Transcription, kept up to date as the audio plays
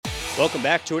Welcome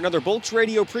back to another Bolts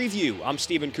Radio preview. I'm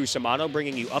Steven Cusimano,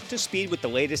 bringing you up to speed with the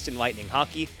latest in Lightning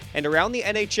hockey and around the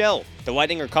NHL. The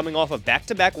Lightning are coming off of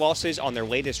back-to-back losses on their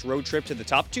latest road trip to the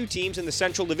top two teams in the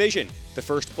Central Division. The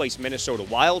first-place Minnesota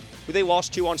Wild, who they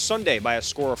lost to on Sunday by a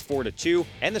score of 4-2,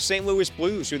 and the St. Louis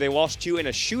Blues, who they lost to in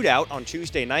a shootout on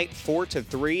Tuesday night,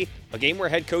 4-3. A game where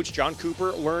head coach Jon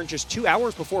Cooper learned just 2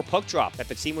 hours before puck drop that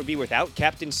the team would be without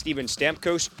captain Steven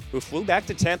Stamkos, who flew back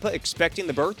to Tampa expecting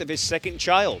the birth of his second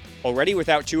child. Already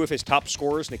without two of his top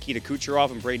scorers, Nikita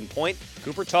Kucherov and Braden Point,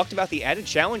 Cooper talked about the added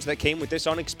challenge that came with this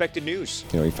unexpected news.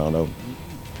 He found out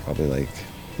probably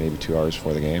maybe 2 hours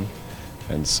before the game.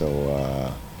 And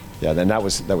so, then that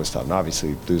was tough. And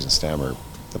obviously losing Stammer,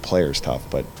 the player's tough,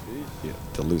 but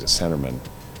to lose a centerman,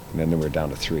 and then we're down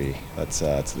to 3. That's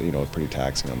pretty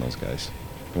taxing on those guys.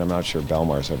 And I'm not sure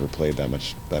Belmar's ever played that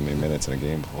many minutes in a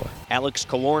game before. Alex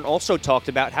Killorn also talked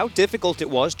about how difficult it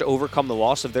was to overcome the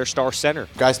loss of their star center.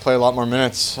 Guys play a lot more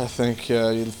minutes. I think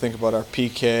you think about our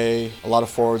PK. A lot of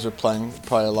forwards are playing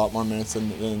probably a lot more minutes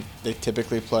than they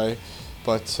typically play.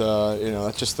 But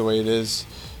that's just the way it is.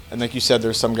 And like you said,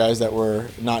 there's some guys that were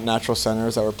not natural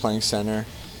centers that were playing center.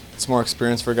 It's more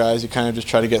experience for guys. You kind of just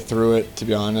try to get through it, to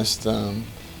be honest.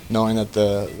 Knowing that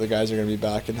the guys are going to be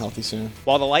back and healthy soon.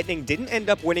 While the Lightning didn't end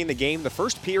up winning the game, the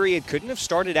first period couldn't have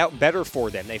started out better for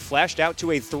them. They flashed out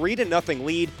to a 3-0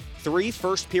 lead, 3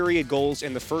 first-period goals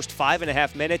in the first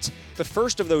 5.5 minutes. The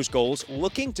first of those goals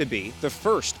looking to be the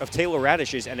first of Taylor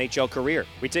Raddysh's NHL career.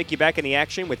 We take you back in the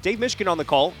action with Dave Mishkin on the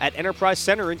call at Enterprise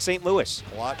Center in St. Louis.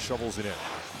 Palat shovels it in.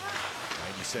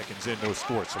 90 seconds in, no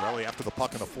score. Cirelli after the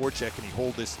puck on the forecheck. Can he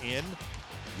hold this in?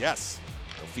 Yes.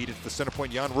 They'll feed it to the center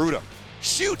point, Jan Ruda.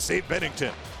 Shoot, save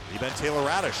Bennington. Rebound Taylor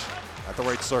Raddysh at the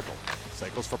right circle.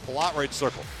 Cycles for Palat, right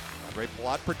circle. Andre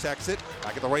Palat protects it.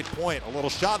 Back at the right point. A little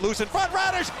shot loose in front.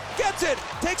 Raddysh gets it.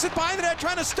 Takes it behind the net,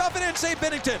 trying to stuff it in. Save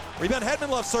Bennington. Rebound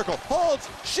Hedman left circle. Holds.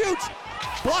 Shoots.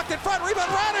 Blocked in front. Rebound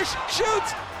Raddysh.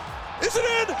 Shoots. Is it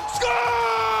in?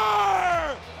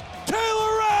 Score!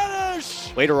 Taylor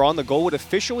Raddysh! Later on, the goal would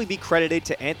officially be credited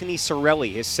to Anthony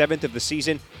Cirelli, his 7th of the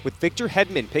season, with Victor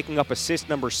Hedman picking up assist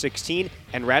number 16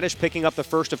 and Raddysh picking up the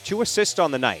first of 2 assists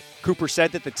on the night. Cooper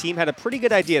said that the team had a pretty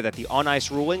good idea that the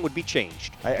on-ice ruling would be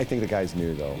changed. I think the guys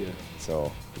knew, though. Yeah.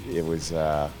 So it was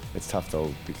it's tough,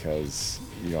 though, because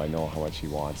I know how much he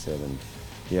wants it, and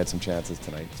he had some chances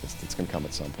tonight. It's going to come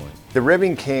at some point. The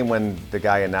ribbing came when the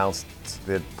guy announced,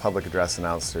 the public address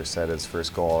announcer said his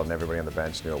first goal, and everybody on the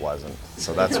bench knew it wasn't.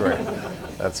 So that's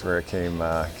where it came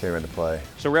into play.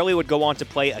 Cirelli would go on to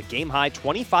play a game-high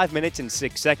 25 minutes and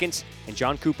 6 seconds, and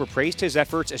Jon Cooper praised his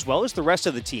efforts as well as the rest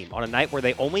of the team on a night where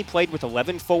they only played with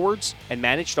 11 forwards and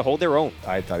managed to hold their own.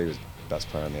 I thought he was the best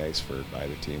player on the ice for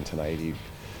either team tonight.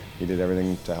 He did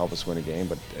everything to help us win a game,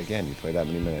 but again, you play that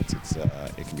many minutes,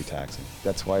 it can be taxing.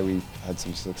 That's why we had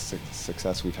some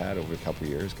success we've had over a couple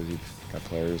of years, because you've got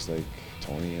players like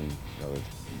Tony and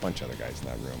a bunch of other guys in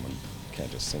that room, and you can't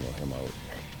just single him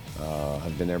out.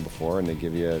 Have been there before, and they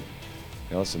give you,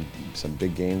 some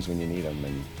big games when you need them,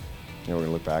 and we're going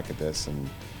to look back at this and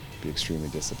be extremely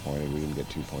disappointed we didn't get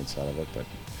 2 points out of it, but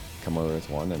come away with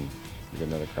one and get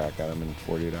another crack at them in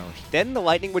 48 hours. Then the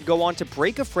Lightning would go on to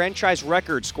break a franchise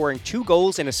record, scoring 2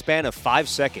 goals in a span of 5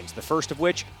 seconds, the first of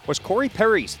which was Corey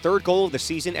Perry's 3rd goal of the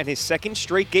season and his 2nd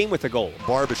straight game with a goal.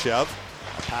 Barbashev,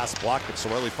 a pass blocked, but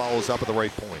Cirelli follows up at the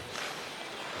right point.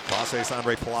 Cross ice,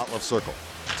 Andre Palat left circle.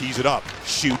 Tees it up,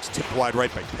 shoots, tipped wide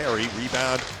right by Perry.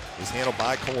 Rebound is handled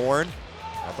by Killorn.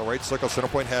 At the right circle, center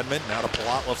point Hedman, now to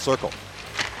Palat left circle.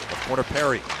 Left corner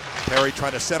Perry. Perry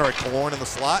trying to center it. Killorn in the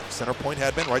slot. Center point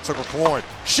Hedman. Right circle Killorn.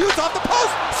 Shoots off the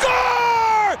post.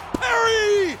 Score!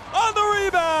 Perry on the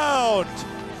rebound.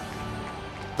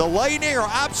 The Lightning are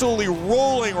absolutely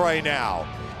rolling right now.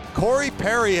 Corey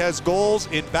Perry has goals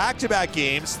in back-to-back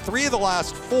games, 3 of the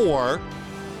last 4.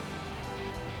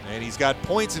 And he's got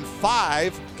points in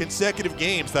 5 consecutive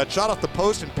games. That shot off the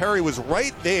post, and Perry was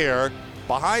right there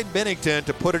behind Bennington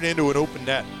to put it into an open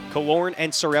net. Killorn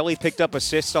and Cirelli picked up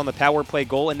assists on the power play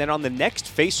goal, and then on the next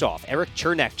faceoff, Erik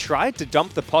Cernak tried to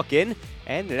dump the puck in,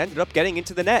 and it ended up getting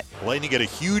into the net. Lightning get a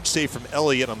huge save from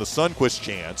Elliott on the Sundqvist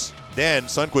chance. Then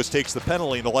Sundqvist takes the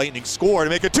penalty, and the Lightning score to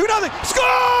make it 2-0.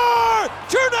 Score!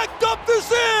 Cernak dumped this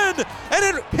in,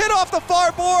 and it hit off the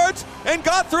far boards and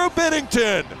got through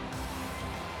Bennington.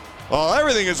 Well,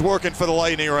 everything is working for the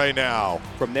Lightning right now.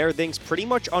 From there, things pretty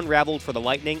much unraveled for the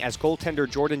Lightning as goaltender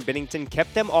Jordan Binnington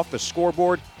kept them off the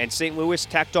scoreboard, and St. Louis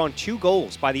tacked on 2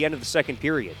 goals by the end of the second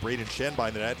period. Braden Schenn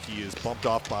behind the net. He is bumped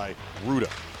off by Ruda.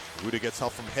 Ruda gets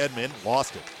help from Hedman,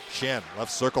 lost it. Schenn,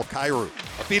 left circle, Kyrou.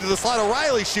 A feed to the slide,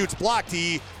 O'Reilly shoots, blocked.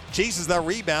 He chases that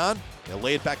rebound. They'll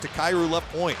lay it back to Kyrou,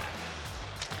 left point.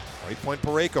 Right point,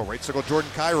 Parayko. Right circle, Jordan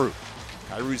Kyrou.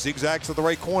 Kyrou zigzags to the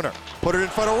right corner. Put it in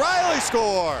front of O'Reilly,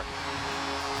 score!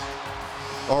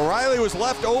 O'Reilly was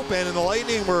left open, and the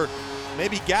Lightning were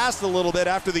maybe gassed a little bit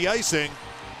after the icing.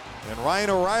 And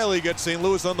Ryan O'Reilly gets St.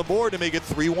 Louis on the board to make it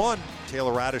 3-1.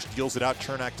 Taylor Radish deals it out,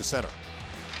 Chernak to center.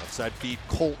 Left side feed,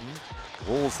 Colton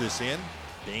rolls this in.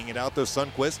 Banging it out though,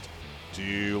 Sundqvist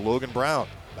to Logan Brown.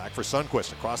 Back for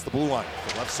Sundqvist across the blue line.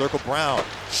 The left circle, Brown.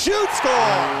 Shoot,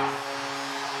 score!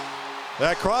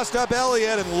 That crossed up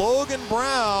Elliott, and Logan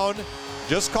Brown,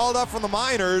 just called up from the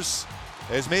minors,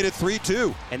 has made it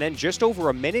 3-2. And then just over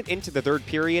a minute into the third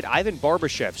period, Ivan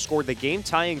Barbashev scored the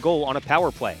game-tying goal on a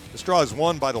power play. The straw is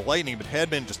won by the Lightning, but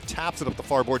Hedman just taps it up the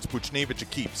far boards. Buchnevich a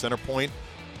keep. Center point,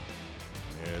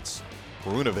 it's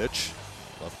Perunovic.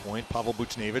 Left point, Pavel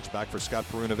Buchnevich. Back for Scott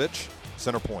Perunovic.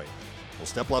 Center point. We'll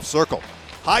step left circle.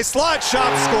 High slot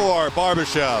shot, score,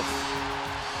 Barbashev.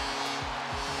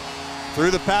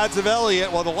 Through the pads of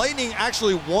Elliott. Well, the Lightning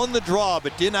actually won the draw,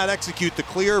 but did not execute the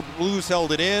clear. Blues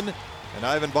held it in. And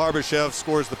Ivan Barbashev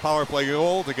scores the power play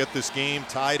goal to get this game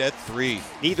tied at 3.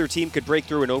 Neither team could break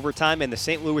through in overtime, and the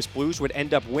St. Louis Blues would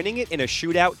end up winning it in a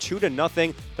shootout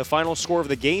 2-0. The final score of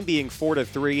the game being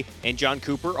 4-3. And John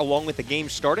Cooper, along with the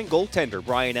game's starting goaltender,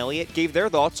 Brian Elliott, gave their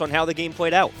thoughts on how the game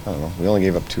played out. I don't know. We only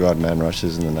gave up 2 odd man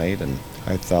rushes in the night, and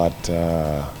I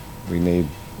thought we made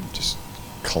just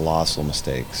colossal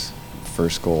mistakes.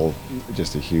 First goal,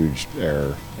 just a huge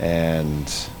error. And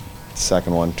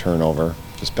second one, turnover.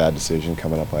 Just bad decision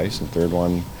coming up ice, and third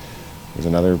one was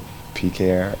another PK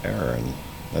error, and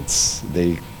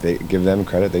they give them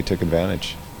credit. They took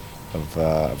advantage of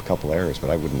a couple errors,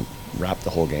 but I wouldn't wrap the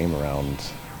whole game around.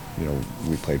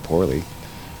 We played poorly.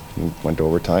 We went to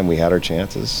overtime. We had our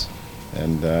chances,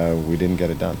 and we didn't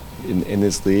get it done. In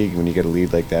this league, when you get a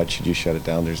lead like that, should you shut it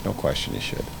down? There's no question you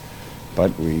should. But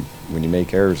when you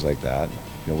make errors like that,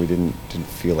 we didn't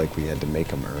feel like we had to make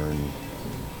them earn,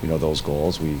 those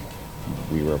goals. We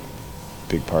were a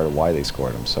big part of why they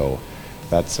scored them. So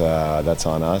that's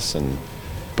on us.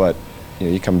 But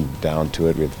you come down to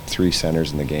it, we have 3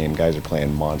 centers in the game. Guys are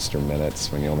playing monster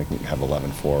minutes when you only have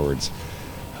 11 forwards.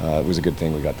 It was a good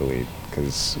thing we got the lead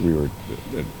because we were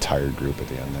a tired group at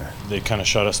the end there. They kind of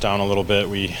shut us down a little bit.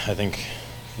 I think,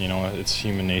 it's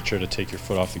human nature to take your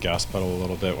foot off the gas pedal a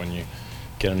little bit when you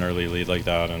get an early lead like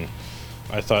that. And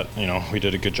I thought, we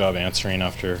did a good job answering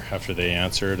after they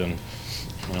answered, and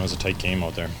it was a tight game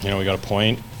out there. We got a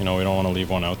point. We don't want to leave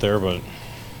one out there, but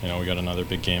we got another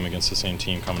big game against the same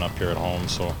team coming up here at home.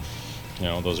 So,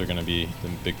 those are going to be the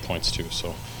big points too.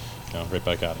 So, right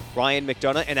back at it. Ryan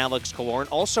McDonough and Alex Killorn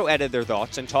also added their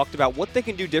thoughts and talked about what they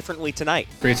can do differently tonight.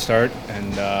 Great start,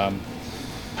 and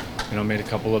made a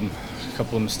couple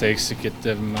of mistakes to get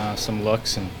them some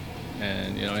looks, and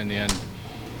in the end,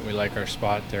 we like our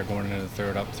spot there going into the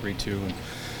third, up 3-2, and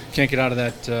can't get out of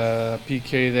that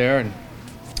PK there, and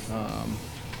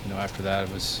after that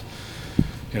it was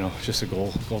just a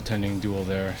goaltending duel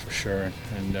there for sure,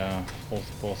 and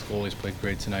both goalies played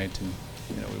great tonight, and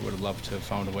we would have loved to have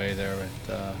found a way there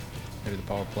at maybe the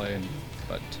power play,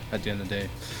 but at the end of the day,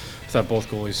 I thought both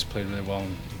goalies played really well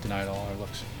and denied all our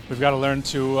looks. We've got to learn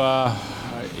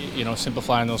to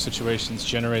simplify in those situations,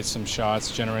 generate some shots,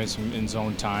 generate some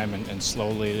in-zone time, and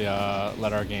slowly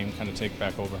let our game kind of take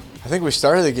back over. I think we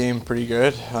started the game pretty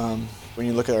good. When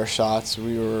you look at our shots,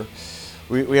 we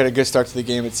had a good start to the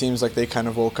game. It seems like they kind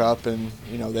of woke up, and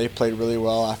they played really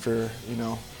well after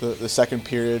the second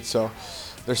period. So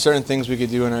there's certain things we could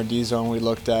do in our D zone we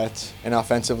looked at, and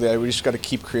offensively we just got to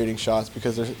keep creating shots,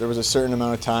 because there was a certain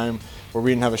amount of time where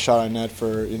we didn't have a shot on net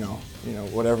for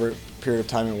whatever period of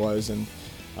time it was, and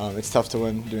it's tough to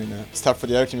win doing that. It's tough for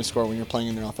the other team to score when you're playing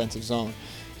in their offensive zone.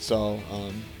 So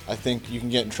I think you can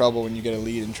get in trouble when you get a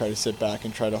lead and try to sit back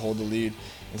and try to hold the lead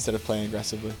instead of playing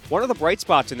aggressively. One of the bright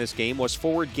spots in this game was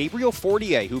forward Gabriel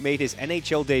Fortier, who made his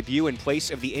NHL debut in place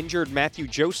of the injured Matthew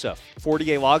Joseph.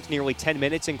 Fortier logged nearly 10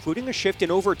 minutes, including a shift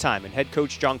in overtime, and head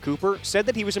coach John Cooper said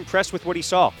that he was impressed with what he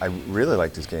saw. I really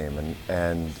liked his game,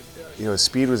 and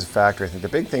speed was a factor. I think the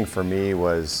big thing for me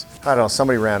was,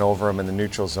 somebody ran over him in the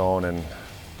neutral zone, and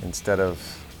instead of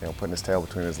putting his tail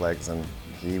between his legs, and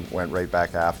he went right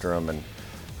back after him, and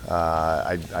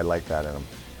I liked that in him.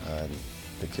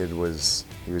 The kid was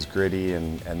gritty,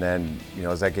 and then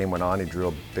as that game went on, he drew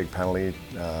a big penalty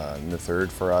in the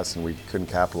third for us, and we couldn't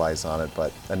capitalize on it,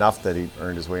 but enough that he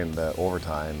earned his way into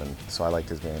overtime, and so I liked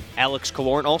his game. Alex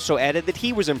Killorn also added that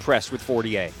he was impressed with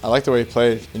Fortier. I like the way he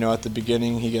played. At the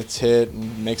beginning he gets hit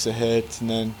and makes a hit, and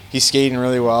then he's skating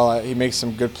really well. He makes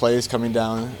some good plays coming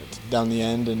down the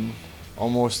end, and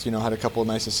almost, had a couple of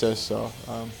nice assists. So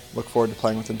look forward to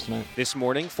playing with him tonight. This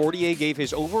morning, Fortier gave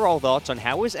his overall thoughts on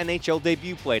how his NHL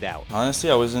debut played out. Honestly,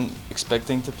 I wasn't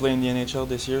expecting to play in the NHL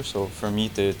this year, so for me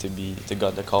to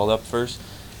got the call up first,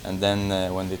 and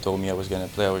then when they told me I was going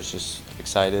to play, I was just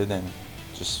excited and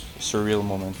just a surreal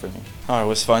moment for me. Oh, it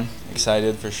was fun,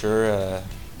 excited for sure,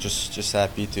 just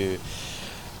happy to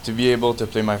be able to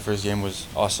play my first game. Was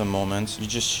awesome moments. You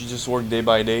just work day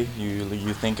by day.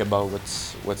 You think about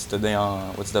what's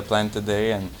the plan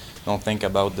today, and don't think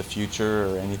about the future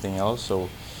or anything else. So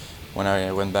when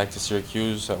I went back to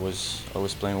Syracuse, I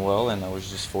was playing well, and I was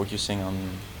just focusing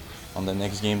on the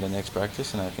next game, the next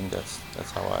practice, and I think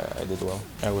that's how I did well.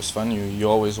 It was fun. You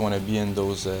always want to be in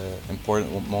those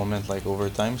important moments like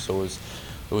overtime. So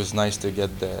it was nice to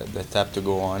get the tap to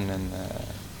go on, and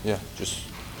just.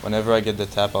 Whenever I get the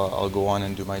tap, I'll go on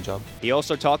and do my job. He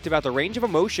also talked about the range of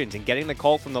emotions in getting the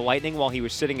call from the Lightning while he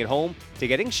was sitting at home, to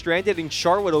getting stranded in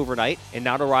Charlotte overnight and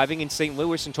not arriving in St.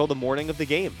 Louis until the morning of the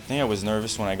game. I think I was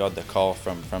nervous when I got the call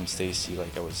from Stacey.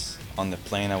 Like, I was on the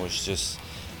plane, I was just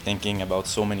thinking about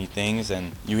so many things,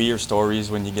 and you hear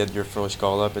stories when you get your first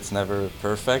call up. It's never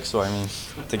perfect, so I mean,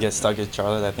 to get stuck at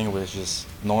Charlotte, I think it was just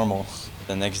normal.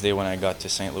 The next day when I got to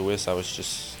St. Louis, I was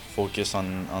just focused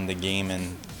on the game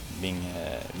and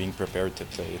being prepared to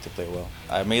play well.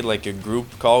 I made like a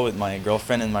group call with my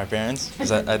girlfriend and my parents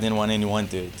because I didn't want anyone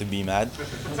to be mad.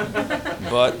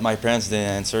 But my parents didn't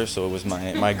answer, so it was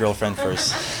my girlfriend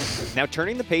first. Now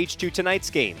turning the page to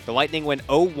tonight's game, the Lightning went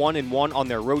 0-1-1 on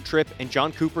their road trip, and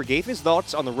Jon Cooper gave his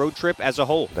thoughts on the road trip as a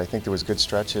whole. I think there was good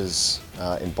stretches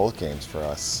in both games for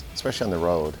us, especially on the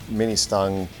road. Mini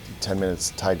stung, 10 minutes,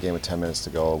 tied game with 10 minutes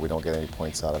to go. We don't get any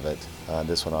points out of it.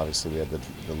 This one, obviously, we had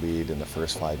the lead in the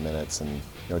first 5 minutes and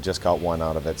just got one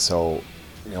out of it. So,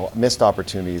 missed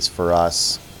opportunities for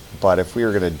us. But if we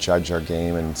were going to judge our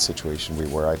game and situation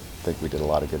I think we did a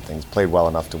lot of good things. Played well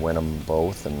enough to win them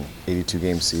both. And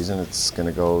 82-game season, it's going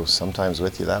to go sometimes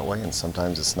with you that way and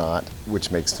sometimes it's not, which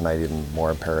makes tonight even more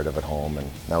imperative at home. And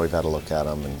now we've had a look at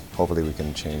them, and hopefully we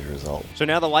can change the result. So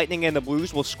now the Lightning and the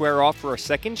Blues will square off for a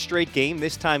second straight game,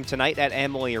 this time tonight at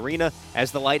Amalie Arena,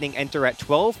 as the Lightning enter at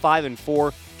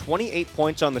 12-5-4, 28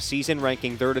 points on the season,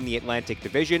 ranking third in the Atlantic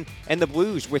Division, and the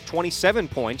Blues with 27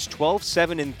 points,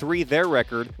 12-7-3 their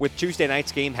record, with Tuesday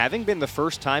night's game having been the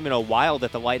first time in a while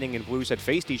that the Lightning and Blues had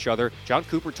faced each other. Jon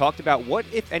Cooper talked about what,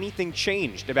 if anything,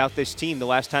 changed about this team the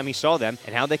last time he saw them,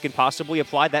 and how they could possibly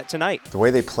apply that tonight. The way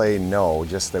they play,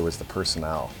 just there was the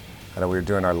personnel. I know we were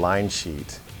doing our line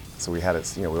sheet, so we had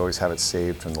it, we always have it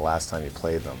saved from the last time you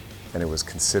played them, and it was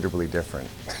considerably different.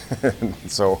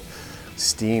 So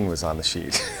Steen was on the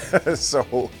sheet,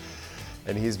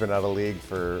 and he's been out of league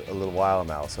for a little while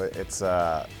now. So it's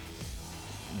that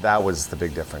was the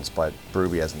big difference. But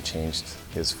Berube hasn't changed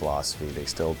his philosophy. They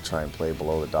still try and play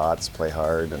below the dots, play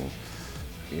hard, and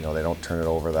they don't turn it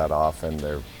over that often.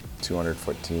 They're a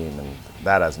 200-foot team, and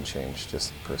that hasn't changed.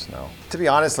 Just personnel. To be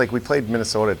honest, we played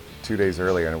Minnesota 2 days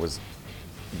earlier, and it was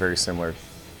very similar,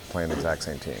 playing the exact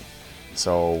same team.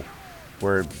 So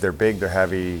they're big, they're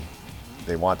heavy.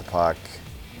 They want the puck.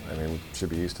 I mean, we should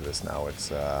be used to this now.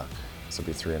 This will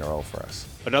be 3 in a row for us.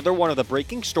 Another one of the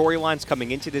breaking storylines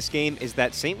coming into this game is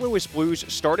that St. Louis Blues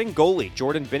starting goalie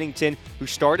Jordan Binnington, who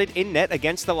started in net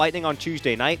against the Lightning on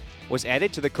Tuesday night, was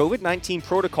added to the COVID-19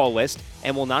 protocol list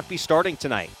and will not be starting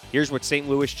tonight. Here's what St.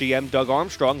 Louis GM Doug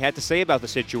Armstrong had to say about the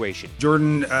situation.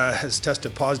 Jordan has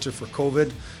tested positive for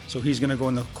COVID, so he's going to go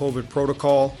in the COVID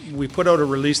protocol. We put out a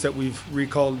release that we've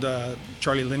recalled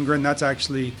Charlie Lindgren. That's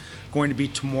actually going to be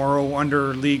tomorrow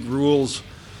under league rules.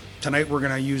 Tonight we're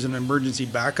going to use an emergency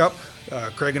backup.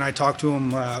 Craig and I talked to him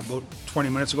about 20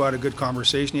 minutes ago, had a good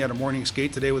conversation. He had a morning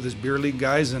skate today with his beer league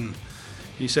guys, and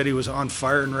he said he was on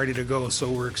fire and ready to go. So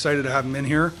we're excited to have him in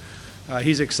here.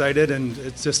 He's excited, and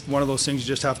it's just one of those things you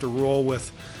just have to roll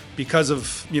with because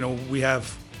of, we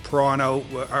have Perron out,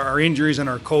 our injuries and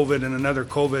our COVID and another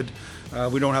COVID.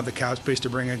 We don't have the cap space to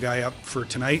bring a guy up for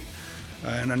tonight.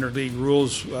 And under league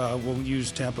rules, we'll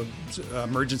use Tampa's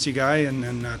emergency guy, and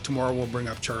then tomorrow we'll bring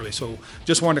up Charlie. So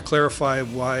just wanted to clarify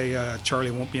why Charlie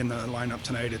won't be in the lineup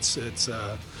tonight. It's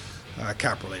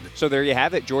cap related. So there you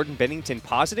have it. Jordan Binnington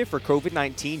positive for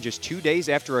COVID-19 just 2 days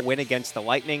after a win against the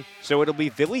Lightning. So it'll be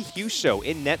Ville Husso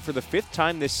in net for the 5th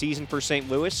time this season for St.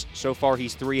 Louis. So far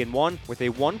he's 3-1 with a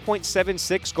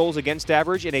 1.76 goals against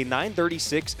average and a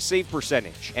 .936 save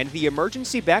percentage. And the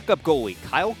emergency backup goalie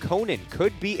Kyle Konen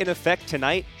could be in effect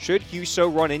tonight should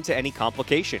Husso run into any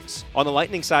complications. On the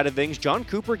Lightning side of things, Jon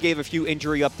Cooper gave a few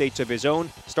injury updates of his own,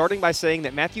 starting by saying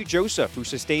that Matthew Joseph, who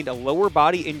sustained a lower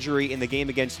body injury in the game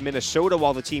against Minnesota, Minnesota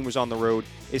while the team was on the road,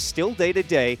 is still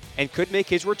day-to-day and could make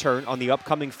his return on the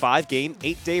upcoming 5-game,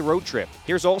 8-day road trip.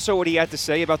 Here's also what he had to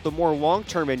say about the more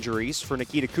long-term injuries for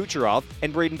Nikita Kucherov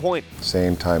and Braden Point.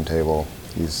 Same timetable.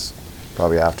 He's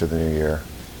probably after the new year.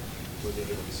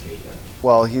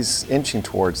 Well, he's inching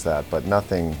towards that, but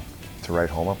nothing to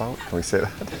write home about. Can we say that?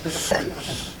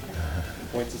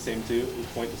 Point's the same too?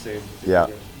 Point the same? Yeah,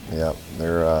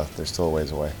 they're still a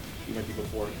ways away. You might be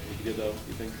before if you did though,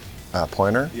 you think?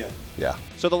 Pointer? Yeah. Yeah.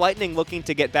 So the Lightning looking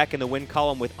to get back in the win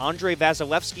column with Andrei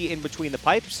Vasilevsky in between the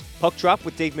pipes. Puck drop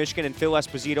with Dave Mishkin and Phil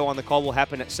Esposito on the call will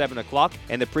happen at 7 o'clock,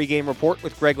 and the pregame report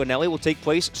with Greg Linnelli will take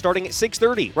place starting at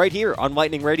 6:30 right here on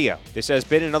Lightning Radio. This has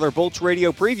been another Bolts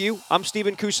Radio preview. I'm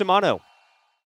Steven Cusimano.